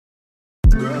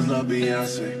Girls love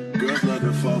Beyonce. Girls love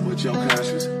to fuck with your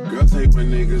conscience. Girls hate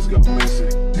when niggas go missing.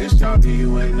 It's shawty,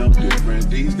 you ain't no different.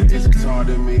 These days it's hard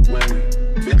to meet women.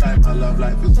 Feel like my love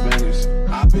life is finished.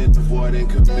 I've been avoiding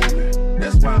commitment.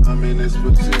 That's why I'm in this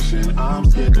position. I'm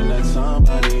scared to let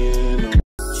somebody in.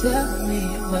 Tell me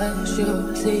what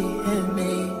you see in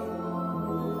me.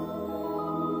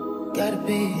 Gotta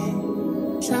be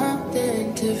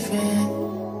something different.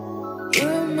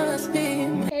 You must be.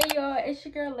 Hey y'all, it's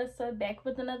your girl Lissa back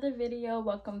with another video.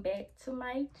 Welcome back to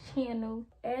my channel.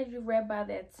 As you read by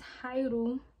that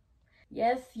title,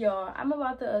 yes y'all, I'm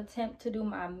about to attempt to do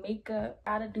my makeup.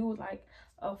 I gotta do like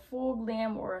a full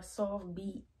glam or a soft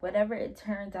beat, whatever it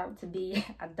turns out to be.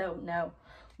 I don't know,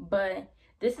 but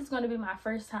this is going to be my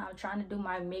first time trying to do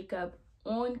my makeup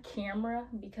on camera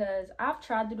because I've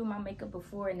tried to do my makeup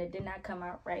before and it did not come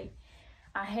out right.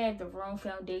 I had the wrong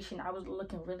foundation. I was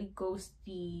looking really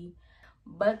ghosty.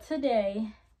 But today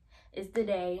is the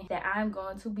day that I'm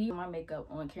going to be my makeup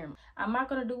on camera. I'm not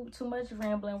going to do too much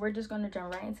rambling. We're just going to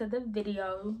jump right into the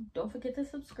video. Don't forget to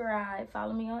subscribe.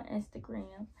 Follow me on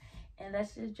Instagram. And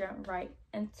let's just jump right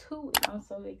into it. I'm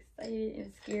so excited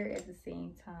and scared at the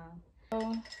same time.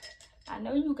 So I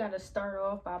know you got to start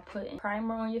off by putting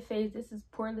primer on your face. This is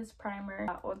Poreless Primer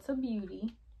by Ulta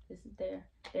Beauty. This is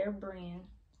their brand.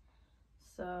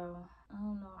 So I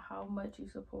don't know how much you're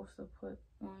supposed to put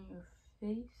on your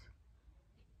face,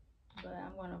 but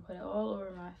I'm gonna put it all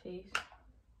over my face.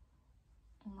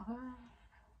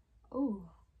 Ooh,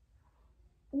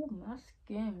 my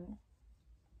skin.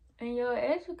 And yo,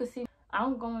 as you can see,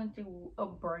 I'm going through a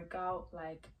breakout.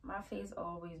 Like my face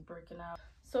always breaking out.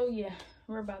 So yeah,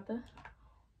 we're about to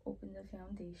open the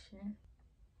foundation.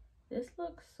 This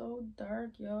looks so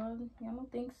dark, y'all. Y'all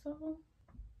don't think so?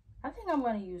 I think I'm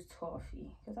gonna use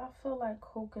toffee because I feel like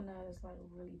coconut is like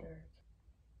really dark.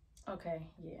 Okay,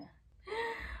 yeah.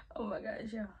 Oh my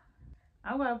gosh, y'all.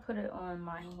 I'm gonna put it on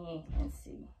my hand and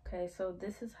see. Okay, so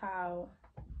this is how,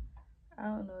 I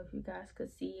don't know if you guys could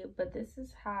see it, but this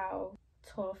is how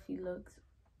toffee looks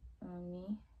on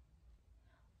me.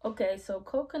 Okay, so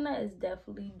coconut is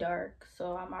definitely dark,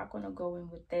 so I'm not gonna go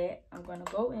in with that. I'm gonna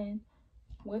go in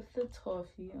with the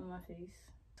toffee on my face.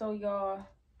 So y'all,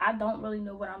 I don't really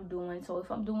know what I'm doing, so if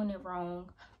I'm doing it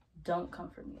wrong, don't come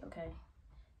for me, okay?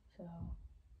 So,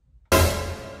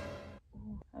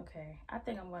 okay, I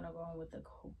think I'm gonna go in with the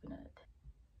coconut.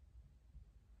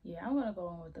 Yeah, I'm gonna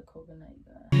go in with the coconut,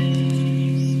 guys.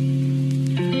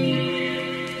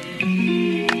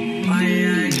 My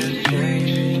eyes just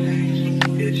changed.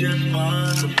 It just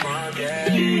was a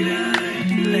progress.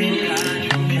 Late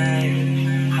night,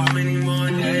 okay. How many more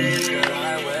days could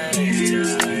I wait?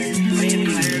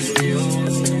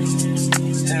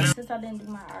 Since I didn't do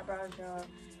my eyebrows, y'all,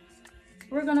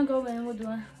 we're gonna go in. We're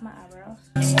doing my eyebrows.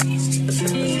 I think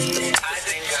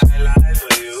I lie for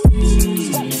you.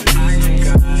 I think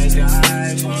I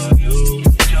die for you.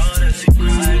 Jealousy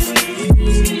cry for you.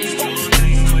 Don't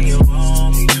think when you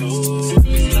want me to.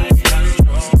 Like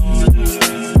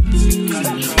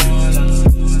controller.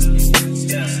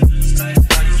 Yeah, like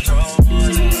controller.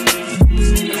 Yeah.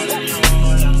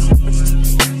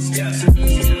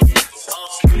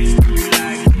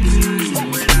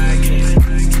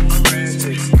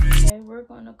 We're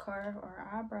going to carve our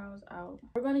eyebrows out.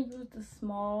 We're going to use the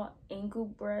small angle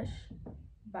brush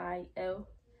by Elle.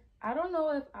 I don't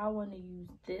know if I want to use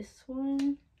this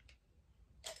one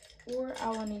or I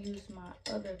want to use my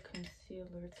other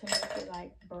concealer to make it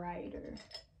like brighter.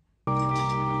 I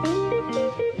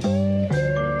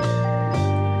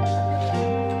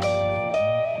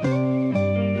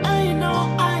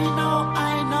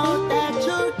know that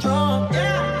you're drunk.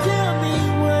 Tell me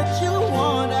what you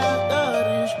want after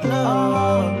this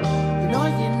club. You know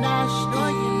you're nasty.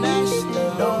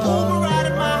 Don't move around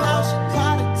in my house,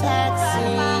 call a taxi.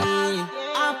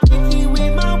 I'm picky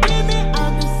with my women,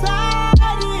 I'm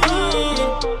decided.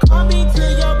 Call me to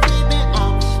your crib and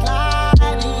I'm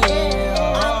sliding.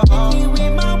 I'm picky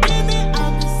with my women,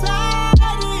 I'm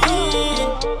decided.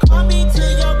 Call me to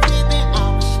your crib and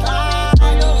I'm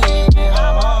sliding.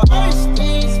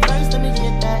 First, let me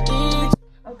get that in.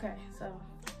 Okay, so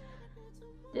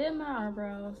did my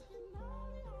eyebrows.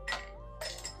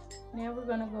 Now we're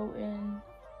gonna go in.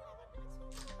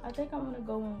 I think I'm gonna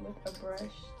go in with a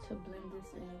brush to blend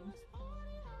this in.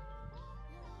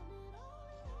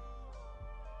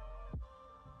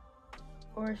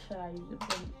 Or should I use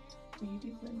a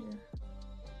beauty blender?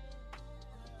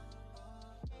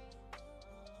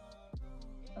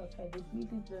 Okay, the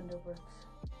beauty blender works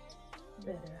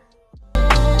better.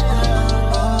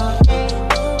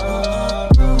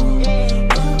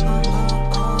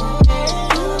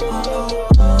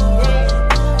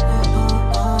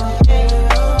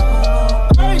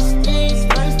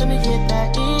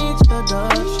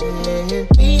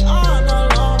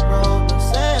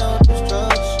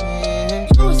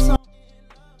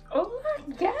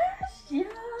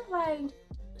 like,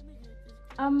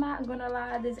 I'm not gonna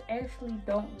lie, this actually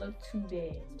don't look too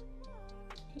bad.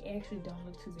 It actually don't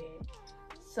look too bad.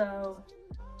 So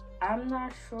I'm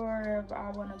not sure if I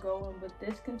want to go in with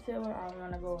this concealer or I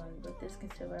want to go in with this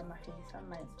concealer in my face. I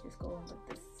might just go in with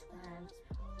this one,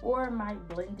 or I might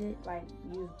blend it, like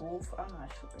use both. I'm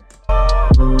not sure.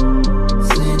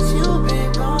 Since you've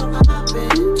been gone, I've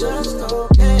been just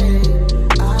okay.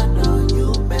 I know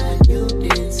you mad, you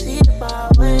didn't see my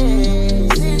way.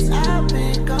 Since I've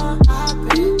been gone, I've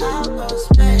been out of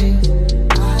space.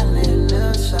 I let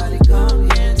little shawty come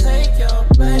here and take your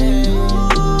place.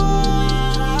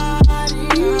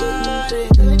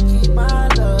 Couldn't keep my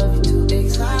love, you too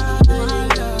excited.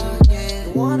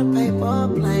 You want a paper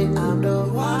plane, I'm the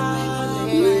one.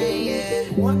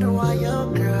 Wonder why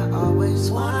your girl always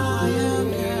smile.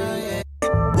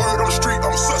 Word on the street,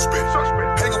 I'm a suspect.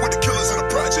 Hanging with the killers in the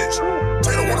projects.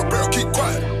 Taylor want a barrel, keep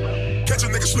quiet. Catch a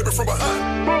nigga slipping from behind.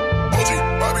 OG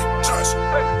Bobby Johnson.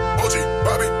 OG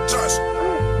Bobby Johnson.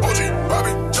 OG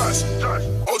Bobby Johnson.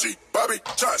 OG Bobby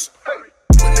Johnson.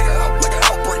 A nigga out like an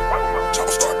outbreak.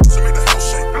 Chopper start busting, make the house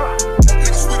shake.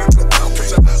 Nigga sweeter than a pound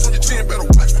cake. Eyes on your chin, better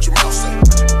watch what your mouth say.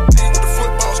 Lean with the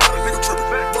footballs, got a nigga tripping.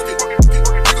 Fuck it,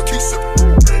 nigga keep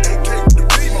sipping. AK with the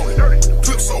beam on it.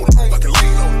 Clip sold on like a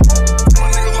lean on it. My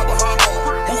nigga like behind ball.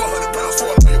 Move 100 pounds for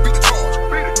a lawyer, beat the charge.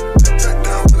 Tap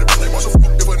down, and play watch a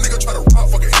fuck. If a nigga try to rob,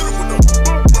 fucking hit him with no.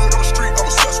 Word on the street, I'm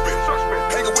a suspect.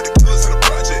 Hanging with the killers in the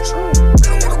projects.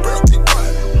 They don't want a barrel, keep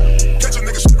quiet. Catch a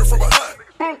nigga slipping from behind.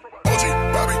 OG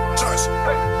Bobby Johnson.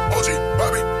 OG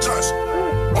Bobby Johnson.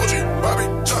 OG Bobby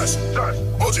Johnson.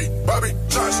 OG Bobby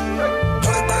Johnson.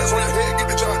 100 bands on your head, get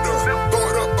the job done. Throw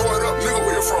it up, nigga,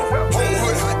 where you from? Whole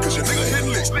hood hot, cause your nigga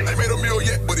hitting licks. Ain't made a meal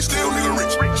yet, but he still nigga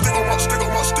rich. Stick on my, stick on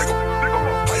my, stick on.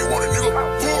 How you want it, nigga?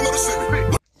 Full of the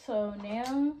semi. So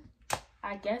now,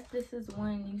 I guess this is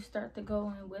when you start to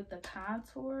go in with the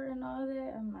contour and all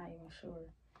that. I'm not even sure.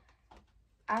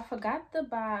 I forgot to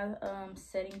buy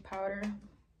setting powder,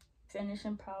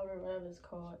 finishing powder, whatever it's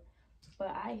called. But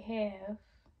I have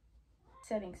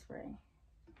setting spray.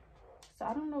 So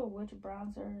I don't know which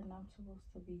bronzer I'm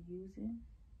supposed to be using.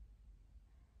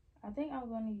 I think I'm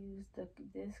going to use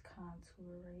this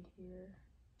contour right here.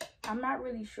 I'm not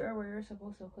really sure where you're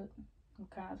supposed to put the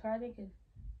contour. I think it's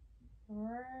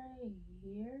right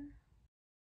here.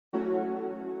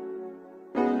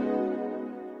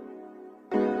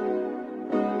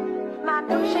 My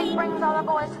milkshake brings all the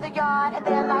boys to the yard, and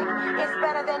they're like, it's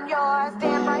better than yours.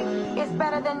 Damn right, it's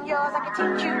better than yours. I can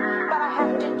teach you, but I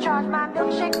have to charge. My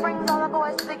milkshake brings all the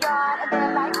boys to the yard, and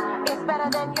they're like, it's better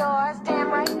than yours. Damn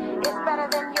right, it's better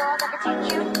than yours. I can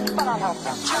teach you, but I have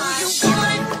to charge.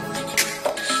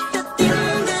 The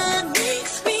thing that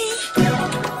makes me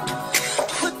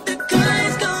what the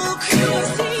guys go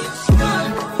crazy for.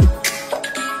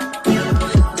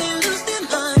 They lose their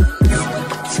minds.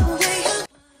 So way up.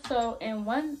 So, and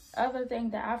one other thing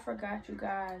that I forgot, you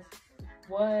guys,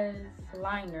 was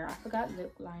liner. I forgot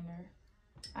lip liner.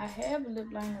 I have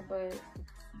lip liner, but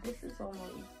this is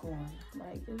almost gone.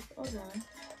 Like, it's all gone.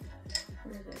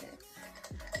 Where is it at?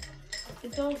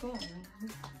 It's all gone.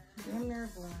 It's damn near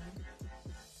gone.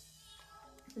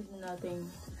 There's nothing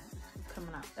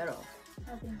coming out at all.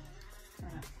 Nothing.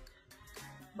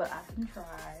 But I can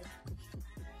try.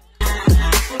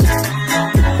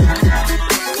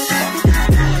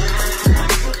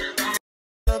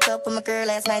 Broke up with my girl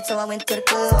last night, so I went to the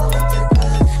club.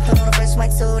 Put on a fresh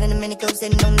white suit and a mini coupe,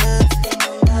 sitting on love.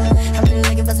 I'm really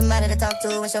looking for somebody to talk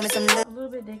to and show me some love. A little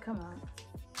bit did come out.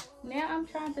 Now I'm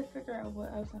trying to figure out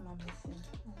what else am I missing.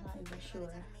 I'm not even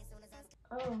sure.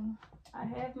 Oh, I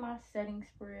have my setting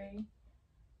spray.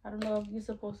 I don't know if you're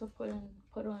supposed to put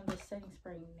on the setting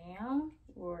spray now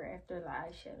or after the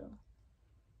eyeshadow.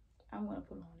 I'm gonna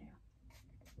put it on now.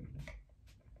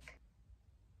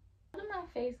 How does my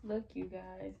face look, you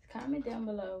guys? Comment down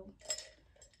below.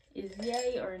 Is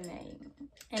yay or nay?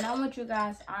 And I want you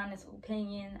guys' honest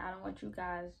opinion. I don't want you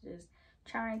guys just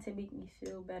trying to make me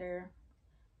feel better.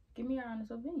 Give me your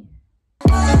honest opinion.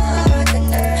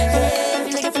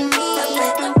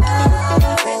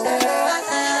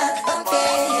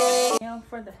 Now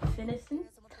for the finishing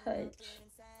touch,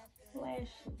 lashes.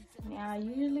 Now I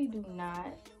usually do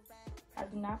not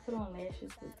put on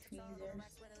lashes with tweezers,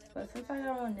 but since I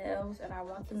got on nails and I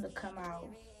want them to come out,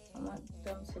 I want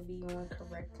them to be on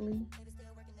correctly,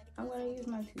 I'm gonna use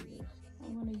my tweezers.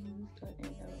 I'm gonna use a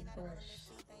brush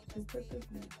to put this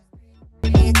in.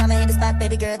 Anytime I hit the spot,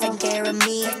 baby girl, taking care of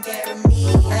me.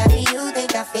 How do you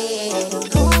think I feel?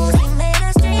 Who's in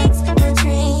the streets, the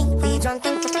drink, we drunk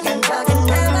and talking.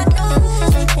 Now I know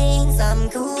some things I'm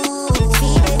cool.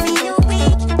 See, baby, you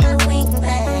weak, I wink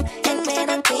back, and then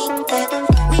I think We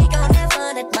gon' have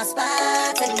fun at my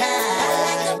spot tonight. I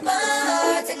like the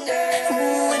bartender.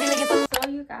 Ooh, if you looking for So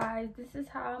you guys, this is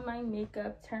how my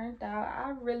makeup turned out.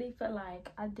 I really feel like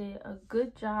I did a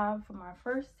good job for my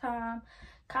first time.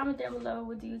 Comment down below,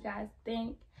 what do you guys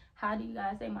think? How do you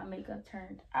guys think my makeup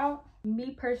turned out?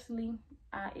 Me personally,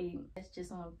 I ate. It's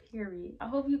just on period. I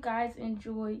hope you guys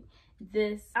enjoyed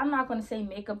this. I'm not going to say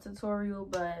makeup tutorial,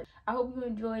 but I hope you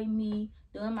enjoyed me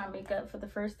doing my makeup for the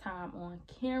first time on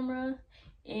camera.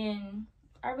 And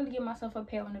I really give myself a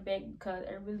pat on the back because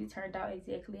it really turned out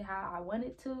exactly how I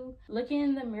wanted to. Looking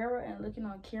in the mirror and looking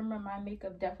on camera, my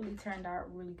makeup definitely turned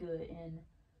out really good. And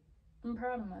I'm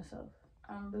proud of myself.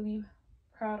 I'm really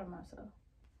proud of myself.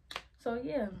 So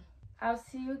yeah, I'll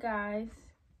see you guys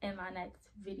in my next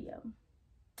video.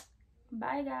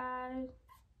 Bye guys.